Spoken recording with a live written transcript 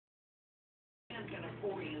going to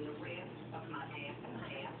pour in the rest of my half and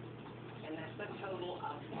half, and that's a total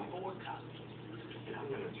of 4 cups. And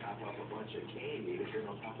I'm going to chop up a bunch of candy to put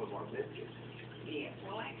on top of our biscuits. Yes,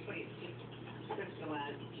 well, actually, it's just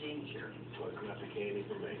crystallized ginger. So it's not the candy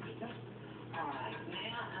for me. All right,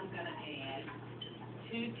 now I'm going to add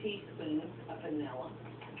 2 teaspoons of vanilla.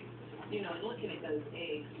 You know, looking at those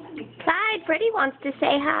eggs, let me tell Clyde, Freddie wants to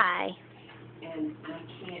say hi. and I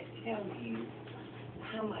can't tell you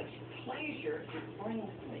how much pleasure it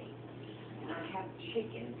brings me. I have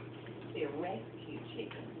chickens. They're rescue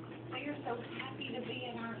chickens. They are so happy to be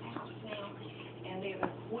in our house now, and they're the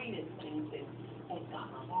sweetest things that have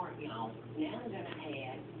got my heart, y'all. Now I'm going to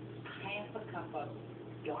add half a cup of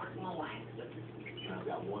dark molasses. I've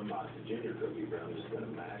got 1 box of ginger cookies that I'm just going to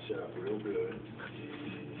mash up real good.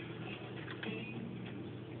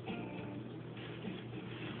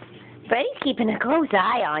 Freddie's keeping a close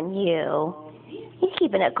eye on you. He's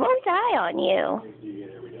keeping a close eye on you.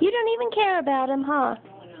 You don't even care about him, huh?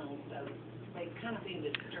 Going on, so they've kind of been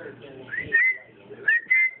disturbed in the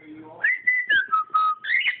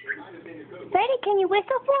Freddie, can you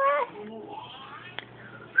whistle for us?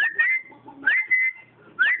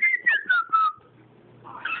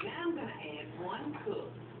 All right, now I'm going to add 1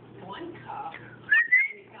 cup.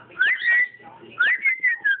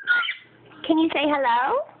 Can you say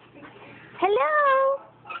hello? Hello?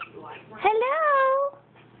 Hello?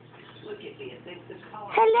 Look at this. It's the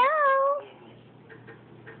color. Hello?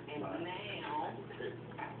 And now I'm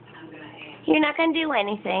going to add You're not going to do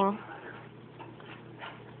anything.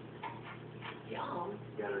 yum.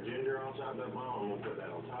 Got our ginger on top of that. I'm going to put that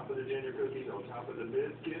on top of the ginger cookies, on top of the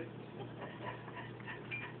biscuit.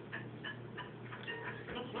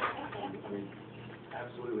 I mean,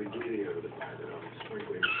 absolutely giddy over the fact that I'm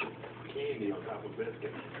sprinkling candy on top of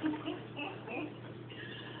biscuits.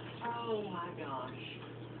 Oh my gosh.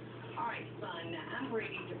 All right, son, now I'm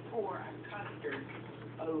ready to pour a custard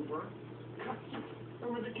over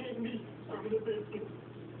Over the candy, over the biscuit.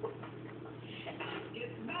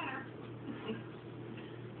 Gets better.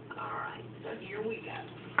 All right, so here we go.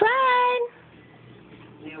 Clyde!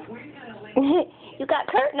 Now we're going to let You got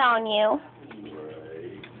curtain on you.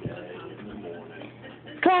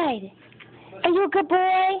 Clyde, are you a good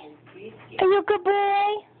boy? Are you a good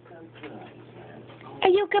boy? Are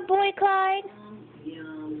you a good boy, Clyde?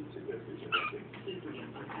 yum.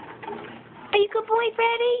 Are you a good boy,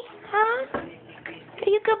 Freddie? Huh? Are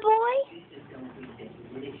you a good boy? This is going to be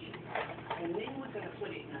delicious. And then we're going to put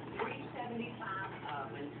it in a 375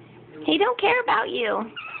 oven. He don't care about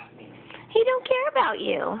you. He don't care about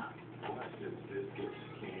you. Biscuits,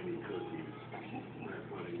 candy, cookies. That's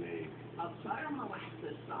funny name. A butter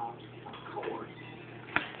molasses sauce, of course.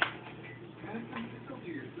 Add some pickle to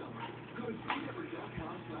your summer. Go to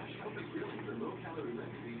clyde.com/healthygrilling for low-calorie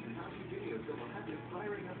recipes and how-to videos that will have you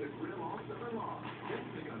firing up the grill all summer long. Then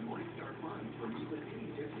click on Morningstar Farms for meal and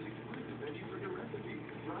eating tips and exclusive veggie burger recipes.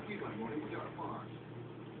 Brought to you by Morningstar Farms.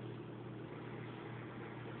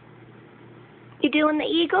 You doing the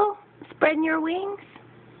eagle? Spreading your wings?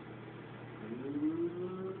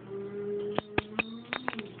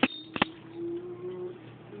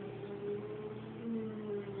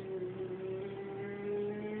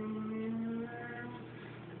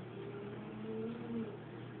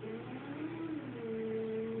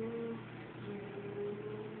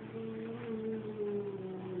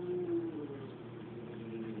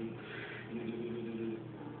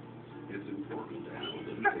 It's important to have a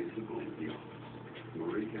little taste of home feel.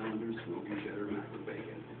 Marie Callender's smoky cheddar mac with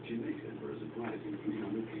bacon. She makes it for a surprising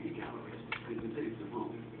 380 calories. It's a taste of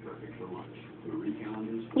home, perfect for lunch. Marie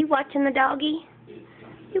Callender's. You watching the doggy?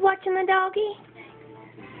 You watching the doggy?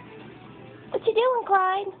 What you doing,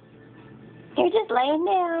 Clyde? You're just laying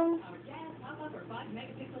down. Our jazz pop-up or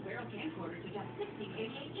 5-megapixel barrel camcorders are just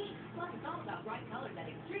 $16.88 each. Plus, it's all about bright colors at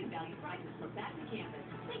extreme value prices from back to campus.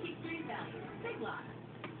 Think extreme value. Big lots.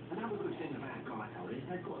 And have a look in the back, right, Alice.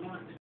 They've got like